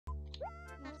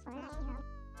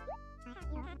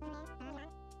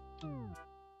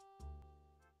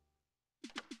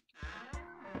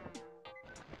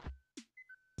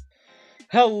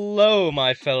Hello,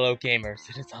 my fellow gamers.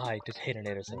 It is I,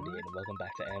 Detatornator78, and welcome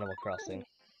back to Animal Crossing.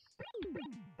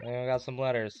 And I got some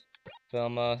letters.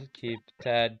 Velma, keep.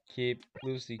 Tad, keep.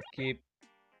 Lucy, keep.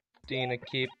 Dina,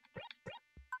 keep.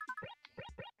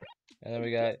 And then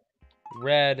we got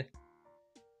Red.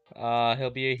 He'll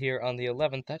be here on the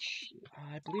 11th.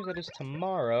 I believe that is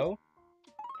tomorrow.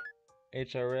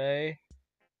 HRA.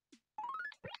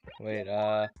 Wait,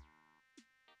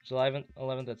 July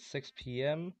 11th at 6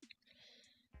 p.m.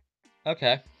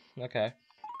 Okay.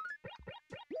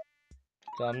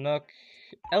 Tom Nook.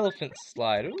 Elephant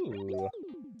Slide. Ooh.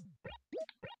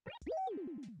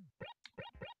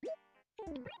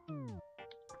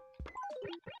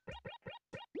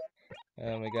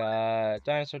 And we got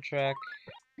Dinosaur Trek,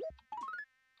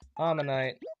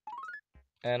 Ammonite,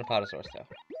 and Apatosaurus tail.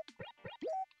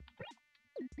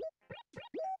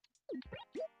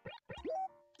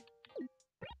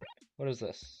 What is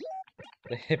this?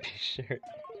 The hippie shirt.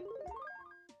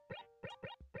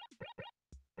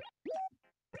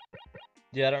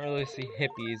 Yeah, I don't really see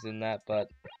hippies in that, but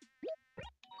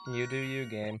you do you,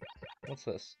 game. What's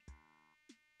this?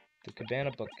 The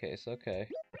Cabana bookcase, okay.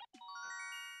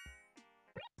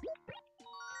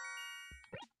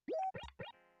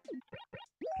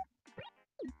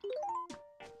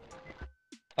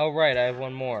 Oh, right, I have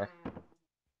one more.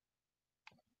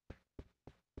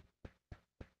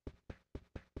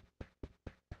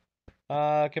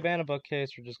 Cabana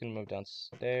bookcase, we're just gonna move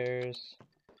downstairs.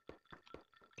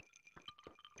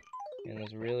 In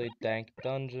this really dank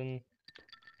dungeon.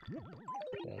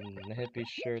 And the hippie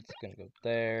shirt's gonna go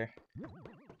there.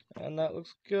 And that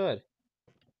looks good.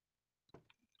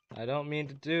 I don't mean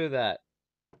to do that.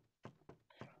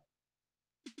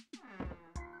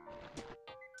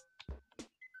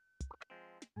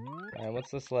 Alright,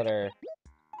 what's this letter?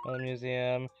 Oh,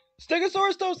 museum.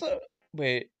 Stegosaurus Tosa!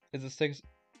 Wait, is it Stegosaurus?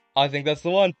 I think that's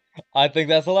the one. I think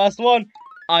that's the last one.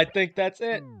 I think that's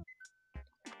it.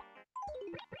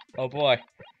 Oh boy.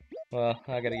 Well,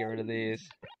 I gotta get rid of these.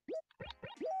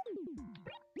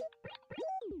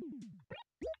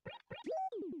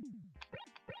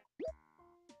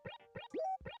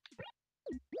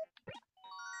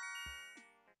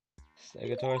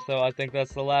 Stegosaurus, I think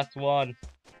that's the last one.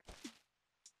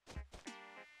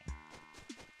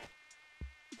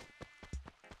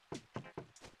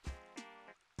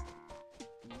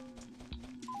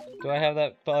 Do I have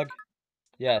that bug?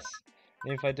 Yes.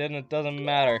 And if I didn't, it doesn't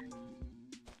matter.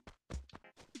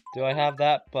 Do I have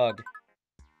that bug?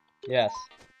 Yes.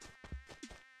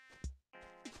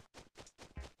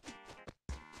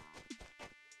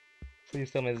 Please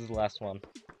tell me this is the last one.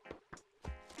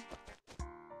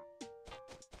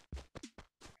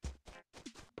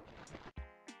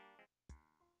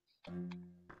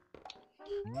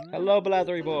 Hello,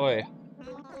 Blattery Boy!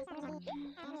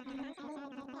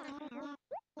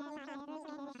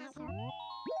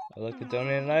 I'd like to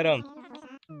donate an item.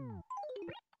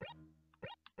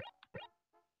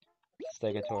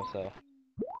 Stegosaurus.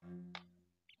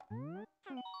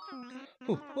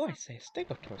 Ooh, I say,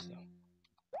 Stegosaurus.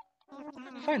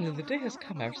 Finally, the day has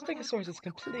come. Our Stegosaurus is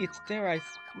complete. Dare I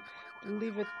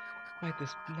believe it? Might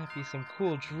this not be some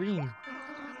cool dream?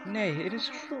 Nay, it is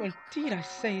true indeed, I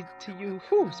say to you.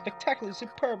 Whew, spectacularly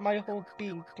superb, my whole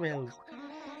being thrills.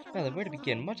 Well, then, where to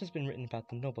begin? Much has been written about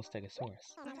the noble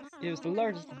Stegosaurus. It was the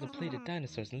largest of the plated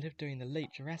dinosaurs and lived during the late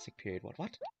Jurassic period.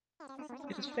 What?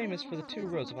 It is famous for the 2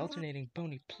 rows of alternating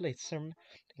bony plates surrounding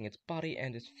its body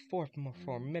and its 4 more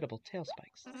formidable tail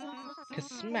spikes.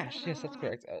 Smash! Yes, that's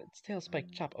correct. Its tail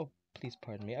spike chop. Oh, please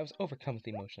pardon me. I was overcome with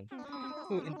emotion.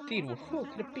 Oh, indeed. Well, who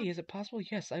could it be? Is it possible?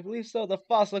 Yes, I believe so. The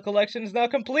fossil collection is now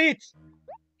complete!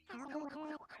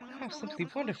 How simply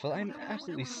wonderful. I'm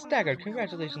absolutely staggered.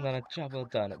 Congratulations on a job well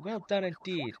done. Well done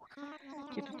indeed.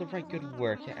 Keep up the right good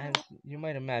work. As you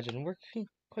might imagine, we're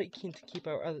quite keen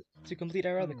to complete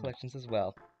our other collections as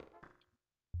well.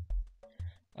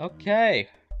 Okay.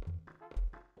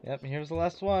 Yep, here's the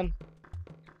last one.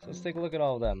 So let's take a look at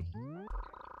all of them.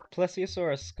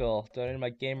 Plesiosaurus skull, donated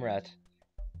by Gamrette.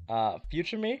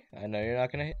 Future me? I know you're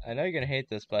gonna hate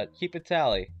this, but keep a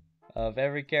tally of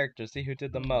every character, see who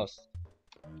did the most.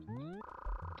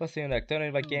 Plesio neck,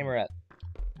 donated by Gamrette.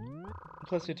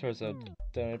 Plesio torso,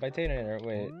 donated by Taternator.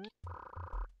 Wait.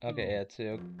 Okay, yeah,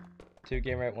 2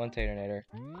 Gamrette, 1 Taternator.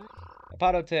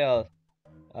 Apato tail,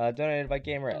 donated by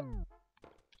Gamrette.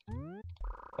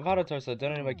 Apato torso,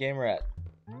 donated by Gamrette.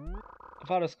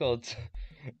 Apato skull,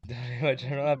 donated by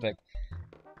General Epic.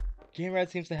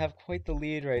 Gamrette seems to have quite the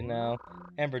lead right now.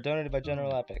 Ember, donated by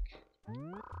General Epic.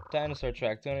 Dinosaur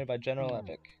Track, donated by General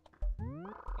Epic.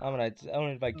 Ammonite,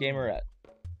 donated by Gamrette.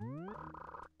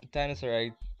 Dinosaur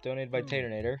Egg, donated by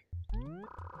Taternator.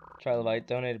 Trilobite,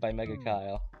 donated by Mega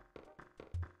Kyle.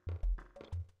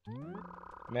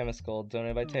 Mammoth Skull,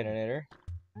 donated by Taternator.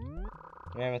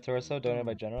 Mammoth Torso, donated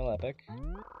by General Epic.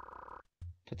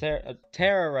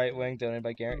 Terra Right Wing, donated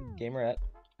by Gamrette.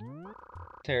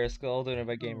 Terra Skull, donated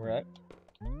by Gamrette.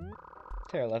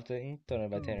 Terra Left Wing,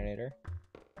 donated by Taternator.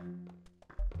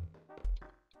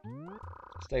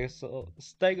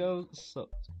 Stego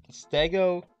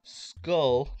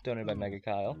Skull, donated by Mega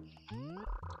Kyle.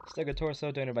 Stego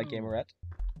Torso, donated by Gamrette.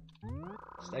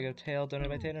 Stego Tail, donated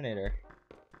by Taternator.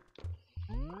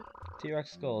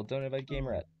 T-Rex Skull, donated by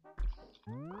Gamrette.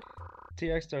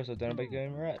 T-Rex Torso, donated by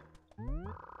Gamrette.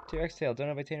 T-Rex Tail,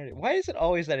 donated by Taternator. Why is it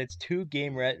always that it's 2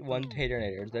 Gamrette, 1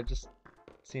 Taternator? That just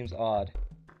seems odd.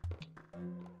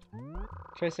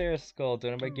 Triceratops Skull,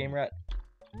 donated by Gamrette.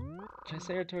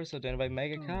 Triceratops Torso, donated by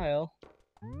Mega Kyle.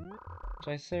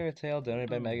 Triceratops Tail,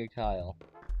 donated by Mega Kyle.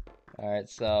 Alright,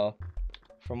 so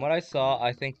from what I saw,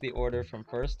 I think the order from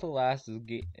first to last is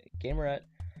Gamrette,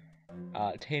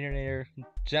 Taternator,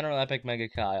 General Epic, Mega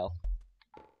Kyle.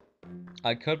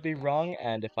 I could be wrong,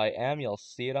 and if I am, you'll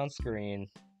see it on screen.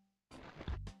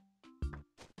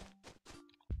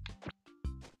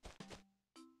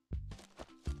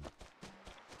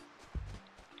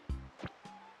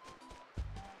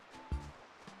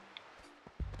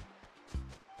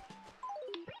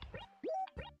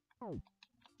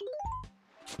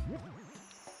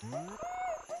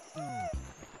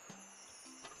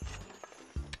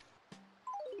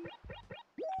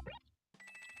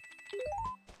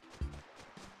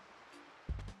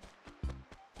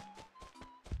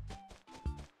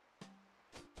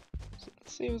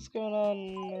 Let's see what's going on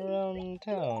around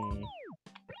town.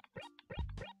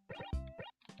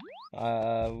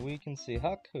 We can see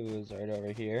Huck, who is right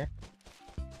over here.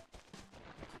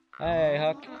 Hey,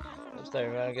 Huck. I'm sorry,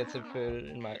 I'm gonna get some food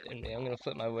in me. I'm gonna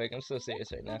flip my wig. I'm so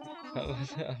serious right now.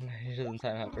 He doesn't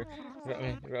time hopper. You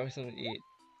brought me something to eat.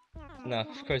 No,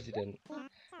 of course you didn't.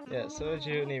 Yeah, so what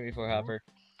did you need me for, Hopper?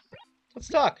 Let's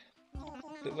talk!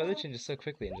 The weather changes so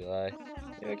quickly in July.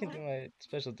 Maybe I can do my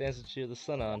special dance to cheer the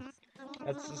sun on.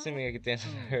 That's assuming I could dance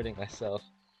without hurting myself.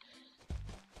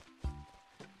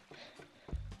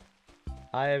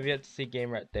 I have yet to see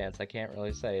Gamrette dance. I can't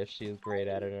really say if she is great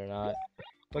at it or not.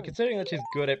 But considering that she's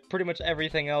good at pretty much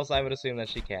everything else, I would assume that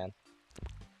she can.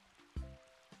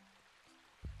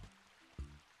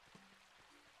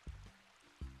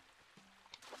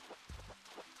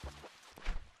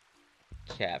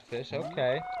 Catfish,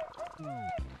 okay.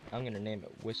 I'm gonna name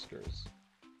it Whiskers.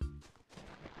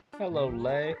 Hello,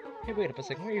 Lay. Hey, wait up a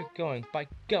second. Where are you going? By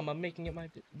gum, I'm making it my...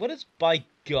 What does by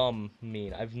gum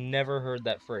mean? I've never heard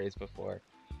that phrase before.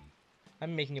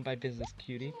 I'm making it my business,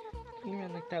 cutie. Looking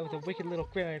around like that with a wicked little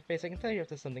grin on your face, I can tell you're up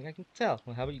to something. I can tell.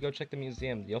 Well, how about you go check the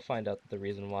museum? You'll find out the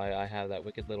reason why I have that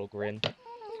wicked little grin.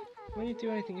 When you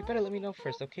do anything, you better let me know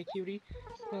first, okay, cutie?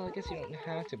 Well, I guess you don't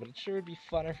have to, but it sure would be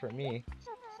funner for me.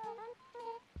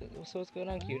 So what's going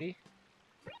on, cutie?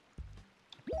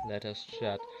 Let us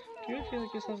chat. Do you really feel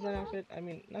like yourself in that outfit? I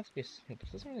mean, not to be stupid, but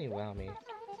it doesn't really wow me.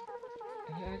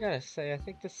 I gotta say, I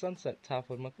think the sunset top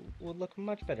would look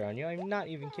much better on you. I'm not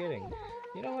even kidding.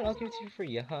 You know what? I'll give it to you for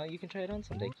free, huh? You can try it on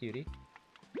someday, cutie.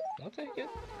 I'll take it.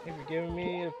 If you're giving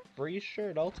me a free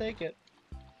shirt, I'll take it.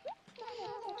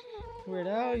 Weird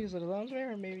Al, use it as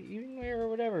loungewear or maybe evening wear or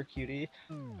whatever, cutie.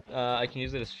 I can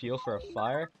use it as fuel for a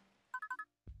fire.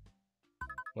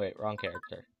 Wait, wrong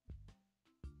character.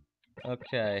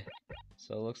 Okay,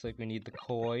 so it looks like we need the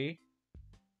koi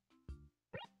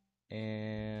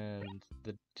and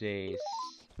the dace.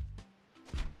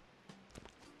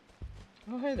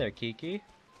 Oh, hey there, Kiki.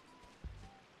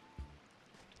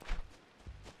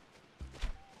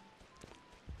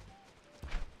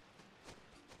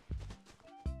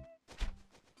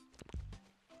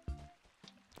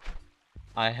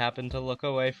 I happened to look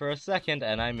away for a second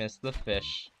and I missed the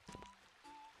fish.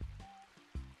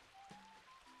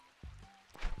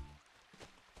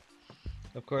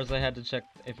 Of course, I had to check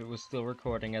if it was still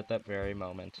recording at that very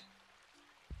moment.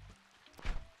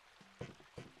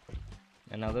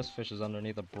 And now this fish is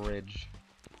underneath a bridge.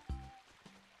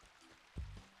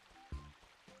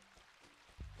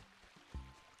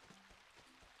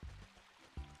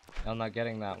 I'm not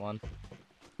getting that one.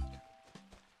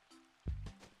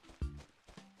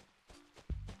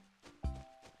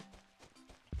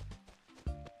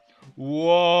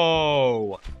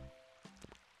 Whoa!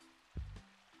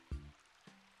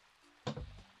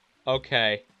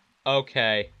 Okay.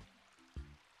 Okay.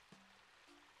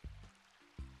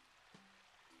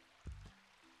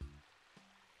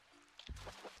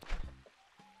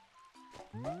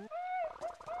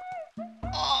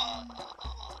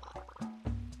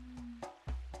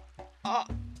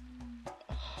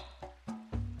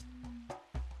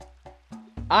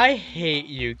 I hate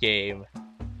you, game.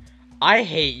 I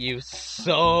hate you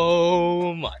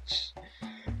so much.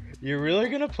 You're really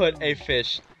gonna put a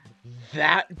fish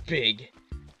that big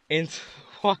into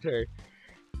water?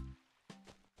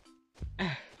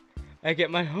 I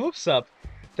get my hopes up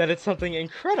that it's something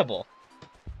incredible.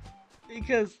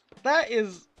 Because that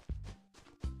is...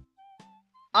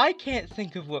 I can't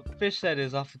think of what fish that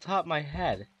is off the top of my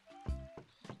head.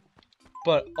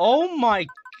 But oh my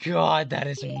god, that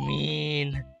is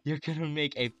mean. You're gonna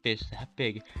make a fish that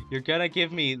big. You're gonna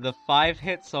give me the 5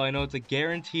 hits so I know it's a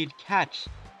guaranteed catch.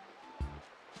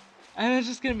 And it's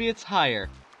just gonna be a tire.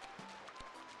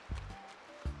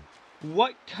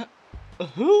 What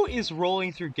who is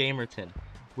rolling through Gamerton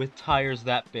with tires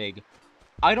that big?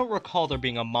 I don't recall there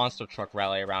being a monster truck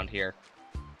rally around here.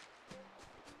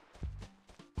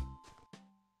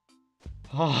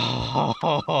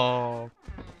 Oh.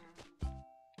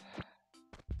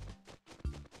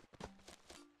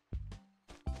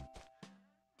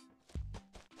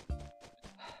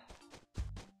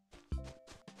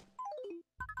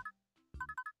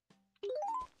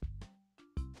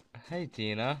 Hey,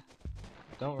 Tina.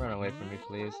 Don't run away from me,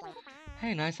 please.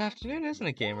 Hey, nice afternoon, isn't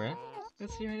it, Gamrette?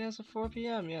 Let's see, right now it's 4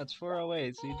 p.m. Yeah, it's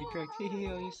 4:08, so you'd be correct. Hee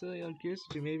oh, you silly old goose.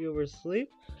 Did you maybe oversleep?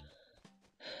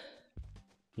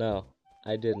 No,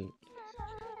 I didn't.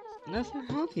 That's not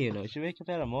healthy, you know. You should wake up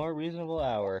at a more reasonable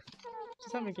hour.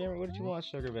 Just tell me, Gamrette, what did you want,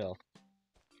 Sugar Bill?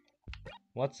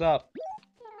 What's up?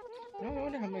 I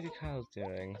wonder how maybe Kyle's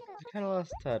doing. I kinda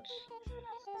lost touch.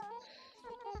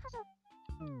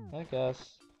 I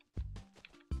guess.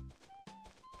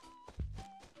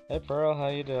 Hey Pearl, how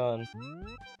you doing?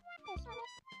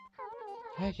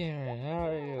 Hi Gamrette, how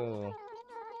are you?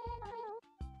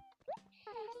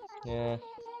 Yeah.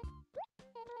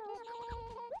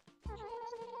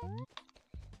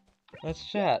 Let's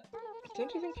chat.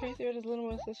 Don't you think Inferior is a little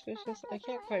more suspicious? I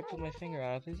can't quite put my finger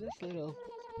on it, but he's just a little...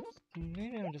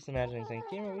 Maybe I'm just imagining things.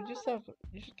 Gamer, you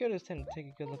should go to his tent and take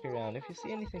a good look around. If you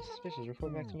see anything suspicious,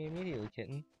 report back to me immediately,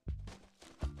 kitten.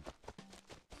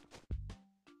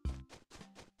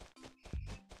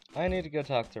 I need to go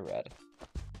talk to Red.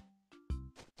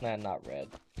 Nah, not Red.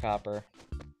 Copper.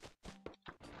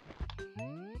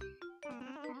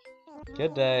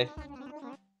 Good day.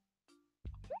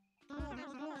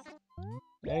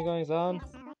 Any goings on?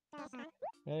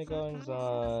 Any goings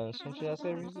on? Shouldn't you ask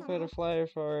her to put a flyer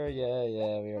for her? Yeah,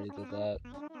 we already did that.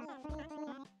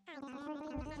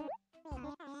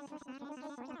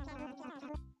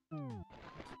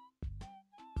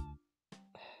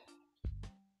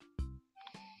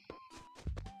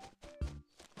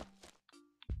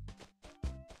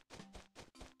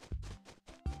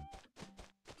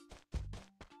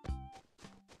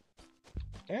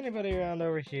 Anybody around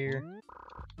over here?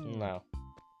 No.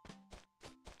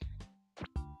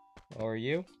 Or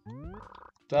you?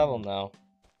 Devil no.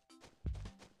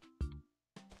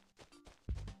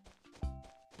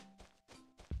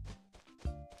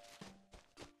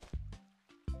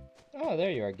 Oh,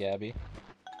 there you are, Gabby.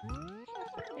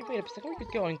 Hey, wait a second, where are you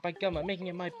going? By gum, I'm making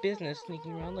it my business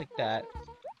sneaking around like that.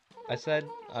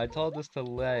 I told this to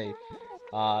Lay.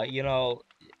 You know,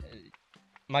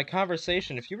 my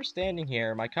conversation, if you were standing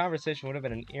here, my conversation would have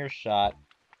been an earshot.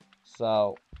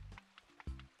 So,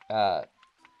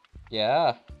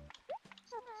 yeah.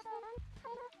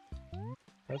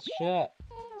 Let's chat.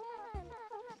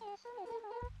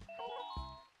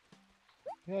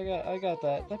 Yeah, I got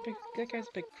that. That guy's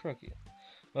a big crook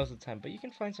most of the time, but you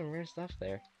can find some rare stuff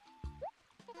there.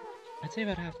 I'd say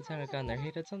about half the time I've gone there,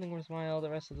 he did something worthwhile, the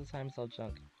rest of the time it's all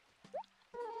junk.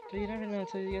 But you never know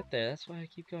until you get there, that's why I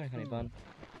keep going, honey bun.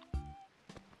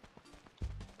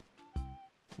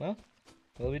 Well,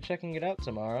 we'll be checking it out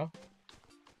tomorrow.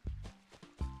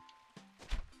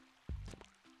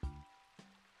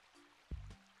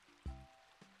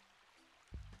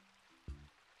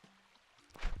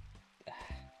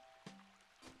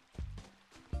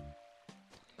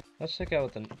 Let's check out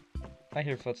what the... I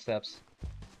hear footsteps.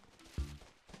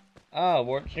 Ah,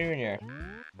 Wart Jr.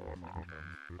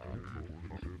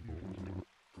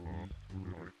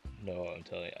 No, I'm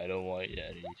telling you, I don't want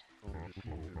Yeti.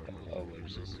 Oh,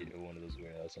 it's just one of those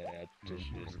warehouse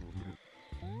tissues.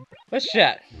 Let's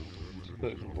chat!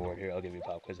 Looking bored here, I'll give you a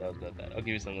pop quiz. How's about that? I'll give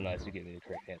you something nice, you give me the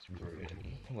correct answer for it.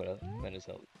 What else? Then is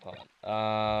help pond.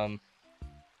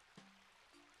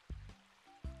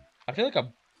 I feel like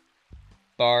a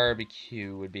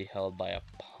barbecue would be held by a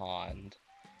pond.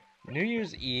 New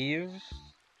Year's Eve?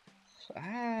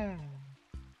 Ah.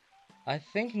 I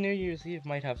think New Year's Eve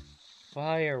might have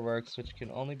fireworks, which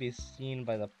can only be seen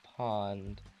by the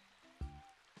pond.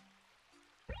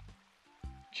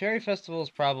 Cherry Festival is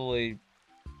probably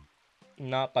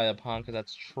not by the pond, because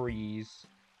that's trees.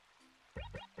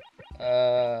 New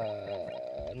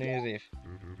Year's Eve.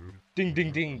 Ding,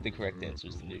 ding, ding. The correct answer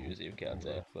is the New Year's Eve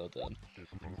countdown. Well done.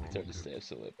 It's hard to stay up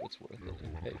so late, but it's worth it.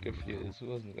 Hey, good for you. This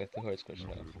wasn't like the hardest question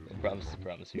ever. I promise is a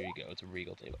promise. Here you go. It's a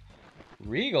regal table.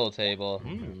 Regal table?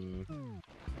 Hmm.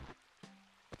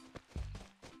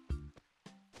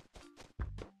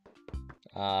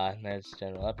 Ah, that's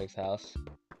General Epic's house.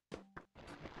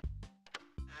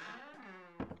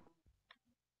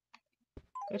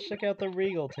 Let's check out the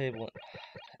regal table.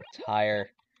 Tire.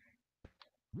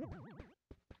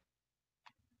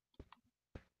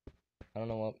 I don't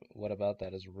know what about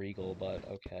that is regal, but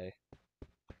okay.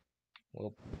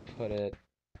 We'll put it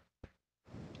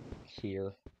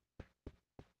here.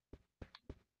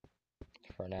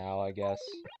 For now, I guess.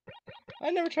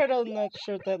 I never tried on that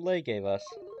shirt that Lay gave us.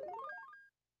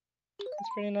 It's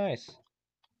pretty nice.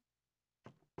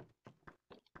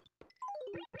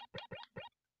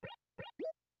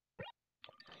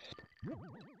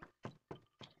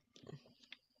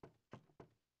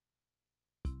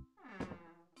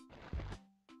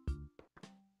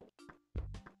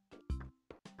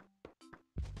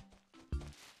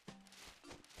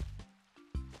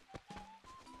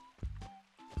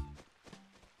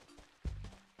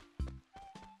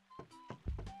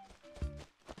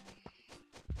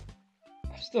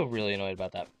 I'm still really annoyed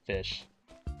about that fish.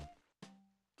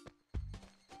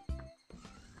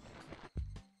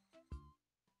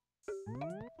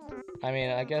 I mean,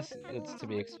 I guess it's to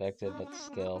be expected, but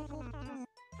still.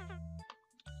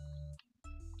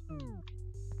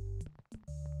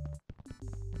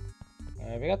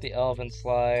 Alright, we got the elephant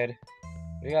slide.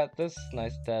 We got this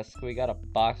nice desk. We got a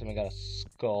box and we got a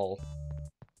skull.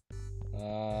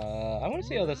 I want to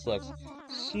see how this looks.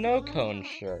 Snow cone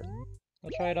shirt.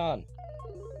 I'll try it on.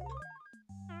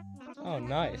 Oh,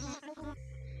 nice.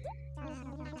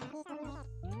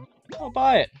 I'll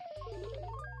buy it.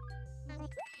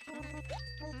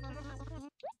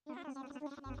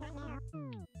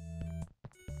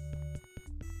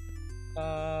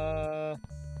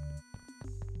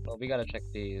 Well, we gotta check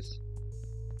these.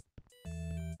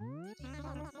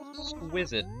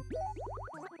 Exquisite.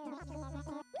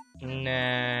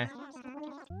 Nah.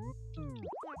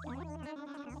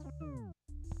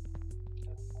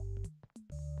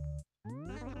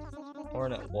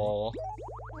 Ornate wall.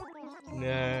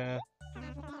 Nah.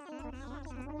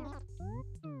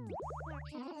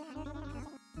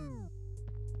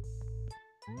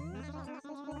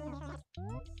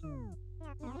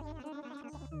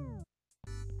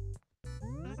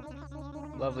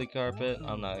 Lovely carpet.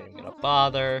 I'm not even gonna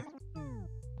bother.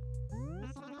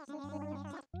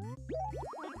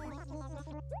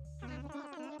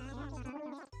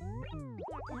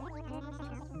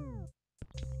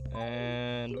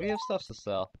 And we have stuff to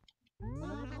sell.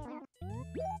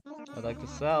 I'd like to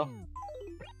sell.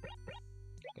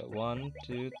 Got 1,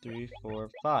 2, 3, 4,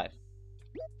 5.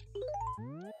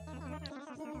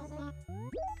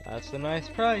 That's a nice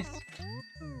price.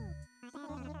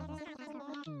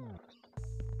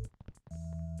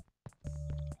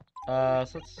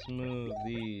 So let's move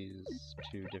these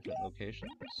to different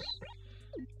locations.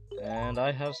 And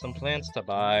I have some plants to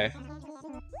buy.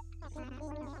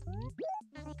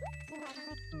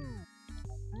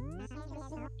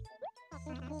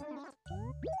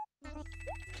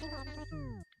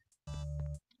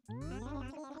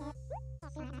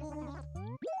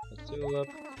 A tulip.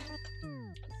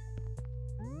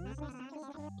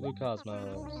 Blue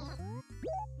cosmos.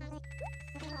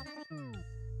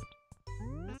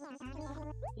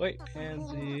 White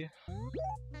pansy.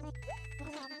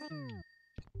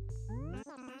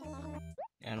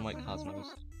 And white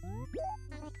cosmos.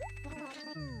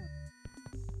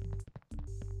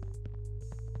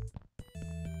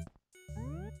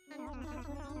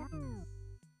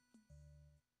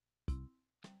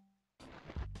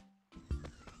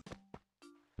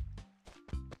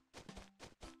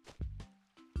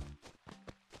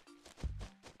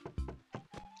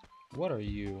 What are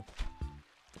you?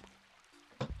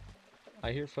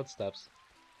 I hear footsteps.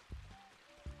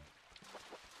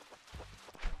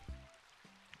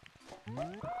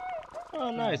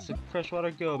 Oh, nice, a freshwater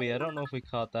goby. I don't know if we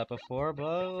caught that before,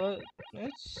 but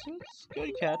it's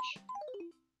good catch.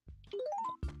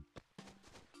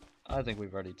 I think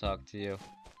we've already talked to you.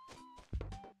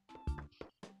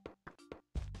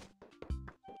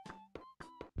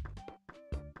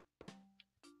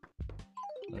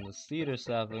 And the cedar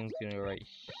sapling's gonna go right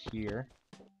here.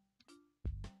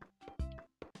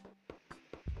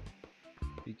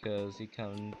 because you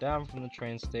come down from the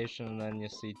train station and then you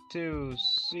see 2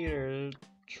 cedar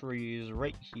trees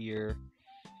right here,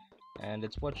 and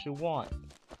it's what you want.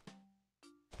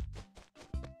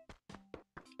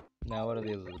 Now, what are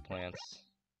these other plants?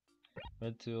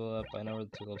 Red tulip, I know where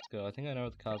the tulips go. I think I know where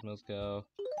the cosmos go.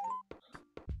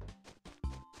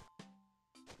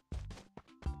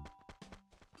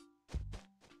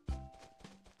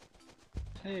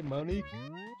 Hey, Monique.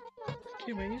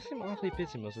 Okay, man, you seem awfully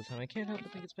busy most of the time. I can't help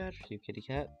but think it's bad for you, kitty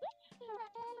cat.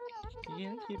 You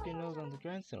can't keep your nose on the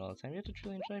grindstone all the time. You have to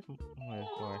truly enjoy life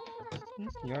more.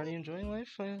 You're already enjoying life?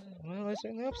 Well, I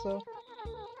certainly hope so.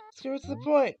 Let's get right to the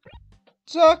point.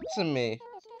 Talk to me.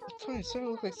 It's funny, it sort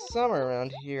of looks like summer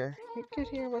around here. You'd get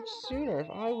here much sooner if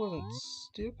I wasn't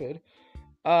stupid.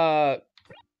 Mac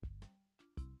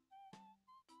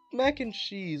and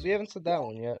cheese. We haven't said that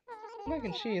one yet. Mac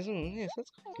and cheese, yes, that's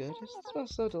quite good. It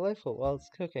smells so delightful while it's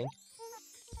cooking.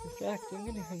 In fact, I'm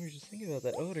getting hungry just thinking about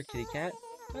that odor, kitty cat.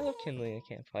 I love kindling a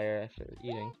campfire after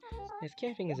eating. Yes,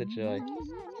 camping is a joy. As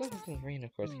long as it doesn't rain,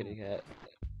 of course, kitty cat.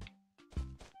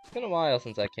 It's been a while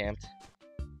since I camped.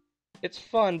 It's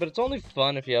fun, but it's only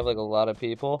fun if you have, like, a lot of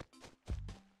people.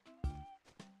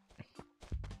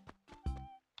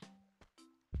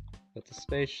 Got the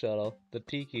space shuttle, the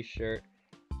tiki shirt,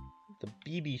 the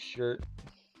BB shirt.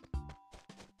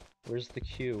 Where's the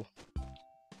Q?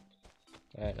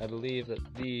 Alright, I believe that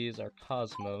these are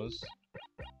cosmos.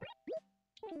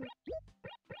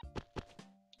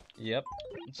 Yep,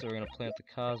 so we're gonna plant the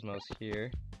cosmos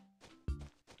here.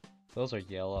 Those are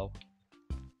yellow.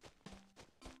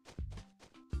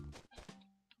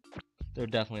 They're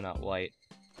definitely not white.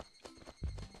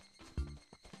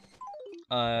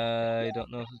 I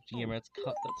don't know if Gamrette's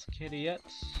caught that kitty yet,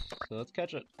 so let's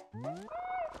catch it.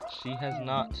 She has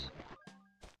not.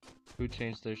 Who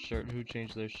changed their shirt? Who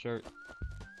changed their shirt?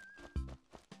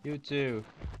 You too.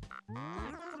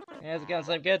 Hey, how's it going,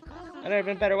 Slime Kid? I've never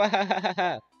been better.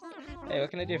 Hey, what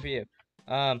can I do for you?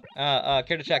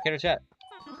 Care to chat, care to chat.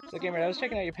 So, Gamrette, I was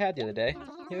checking out your pad the other day.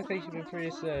 You look like you've been pretty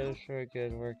set for a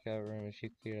good workout room if you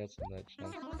cleared out some of that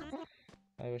junk.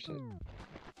 I wish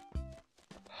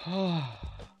I...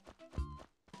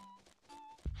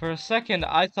 For a second,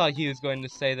 I thought he was going to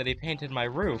say that he painted my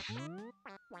roof.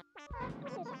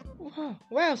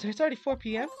 Wow, so it's already 4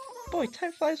 p.m.? Boy,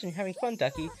 time flies when you're having fun,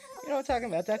 Ducky. You know what I'm talking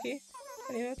about, Ducky?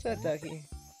 Honey, what's that, Ducky?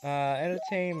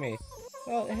 Entertain me.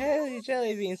 Well, hey,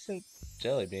 Jellybean, since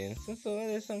the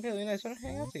weather's so really nice, why don't we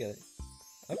hang out together?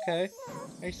 Okay.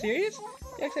 Are you serious?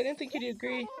 Yes, I didn't think you'd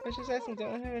agree. I was just asking,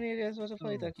 don't have any ideas what to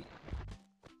play, Ducky.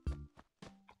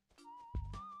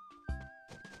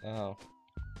 Oh.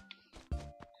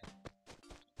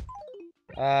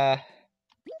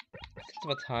 It's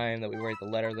about time that we write the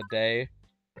letter of the day.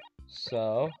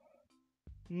 So,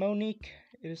 Monique,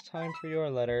 it is time for your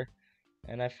letter.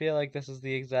 And I feel like this is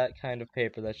the exact kind of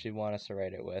paper that she'd want us to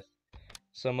write it with.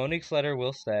 So Monique's letter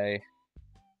will say...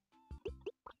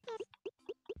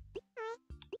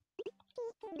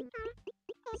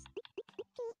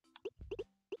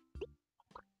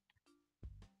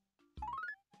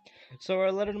 So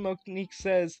our letter to Monique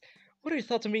says, what are your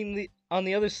thoughts on being on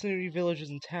the other snooty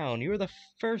villagers in town? You were the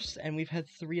first, and we've had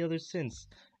 3 others since.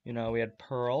 You know, we had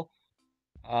Pearl,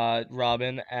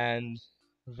 Robin, and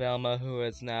Velma, who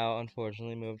has now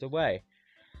unfortunately moved away.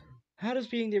 How does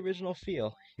being the original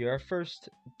feel? You're our first,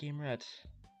 Gamrette.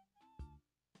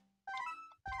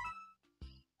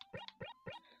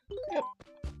 Yep,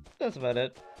 that's about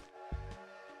it.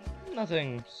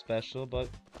 Nothing special, but,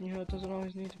 you know, it doesn't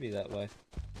always need to be that way.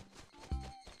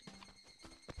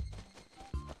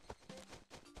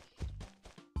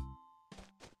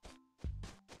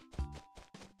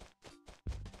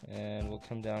 And we'll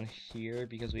come down here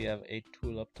because we have a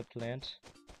tulip to plant.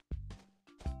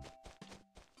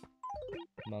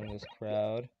 Among this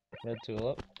crowd. Red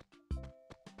tulip.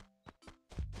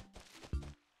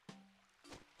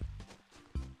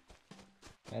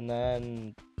 And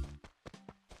then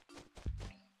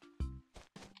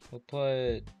we'll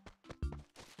put...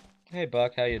 Hey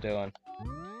Buck, how you doing?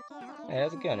 Hey,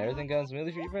 how's it going? Everything going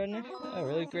smoothly for you, partner? Oh,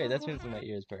 really great. That's music in my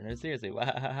ears, partner. Seriously,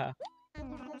 wow.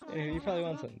 Hey, you probably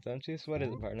want something, don't you? So what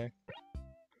is it, partner?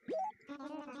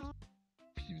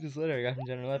 This letter I got from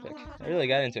General Epic. I really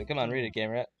got into it. Come on, read it,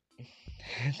 Gamrette.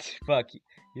 Fuck,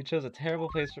 you chose a terrible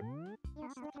place for...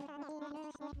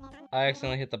 I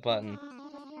accidentally hit the button.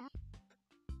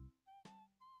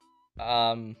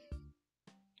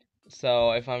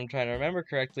 So if I'm trying to remember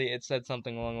correctly, it said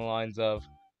something along the lines of,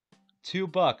 to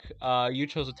Buck, you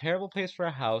chose a terrible place for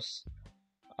a house.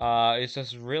 It's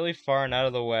just really far and out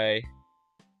of the way.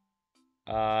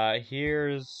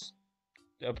 Here's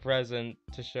a present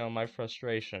to show my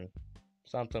frustration.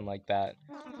 Something like that.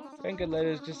 Writing good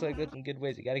letters just like lifting good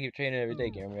weights. You gotta keep training every day,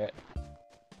 Gamrette.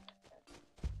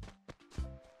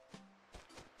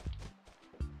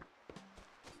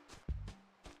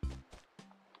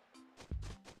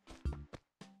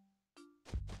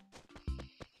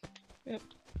 Yep.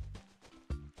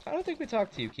 I don't think we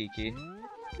talked to you, Kiki.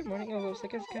 Good morning. Oh, I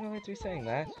guess it's kind of late to be saying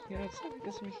that. You know, it's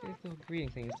this little greeting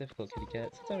thing is difficult, kitty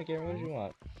cat. So tell me, Gamrette, what do you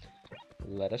want?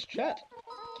 Let us chat.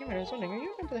 Gamrette, I was wondering, are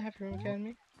you a member of the Happy Room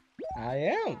Academy? I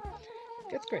am.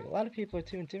 That's great. A lot of people are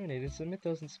too intimidated to submit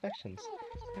those inspections.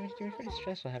 I mean, it can be pretty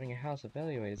stressful having your house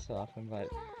evaluated so often, but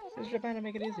there's a bound to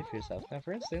make it easy for yourself. Now,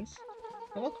 for instance,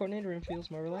 a well-coordinated room feels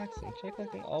more relaxing. Try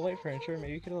collecting all white furniture.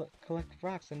 Maybe you could collect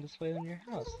rocks and display them in your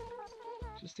house.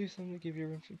 Just do something to give your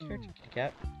room some character, kitty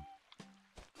cat.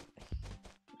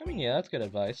 I mean, yeah, that's good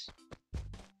advice.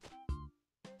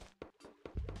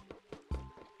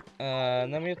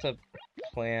 And then we have to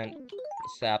plant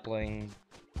a sapling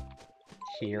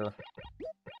here.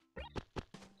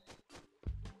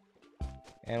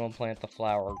 And we'll plant the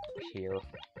flower here.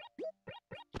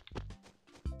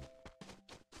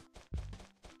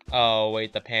 Oh,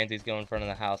 wait, the pansies go in front of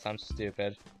the house. I'm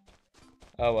stupid.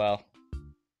 Oh, well.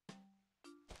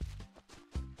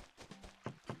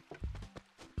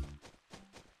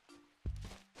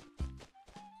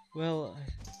 Well,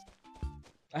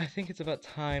 I think it's about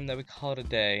time that we call it a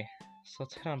day. So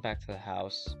let's head on back to the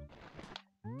house.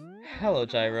 Hello,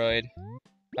 Gyroid.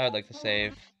 I would like to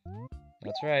save.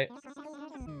 That's right.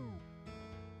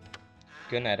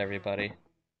 Good night, everybody.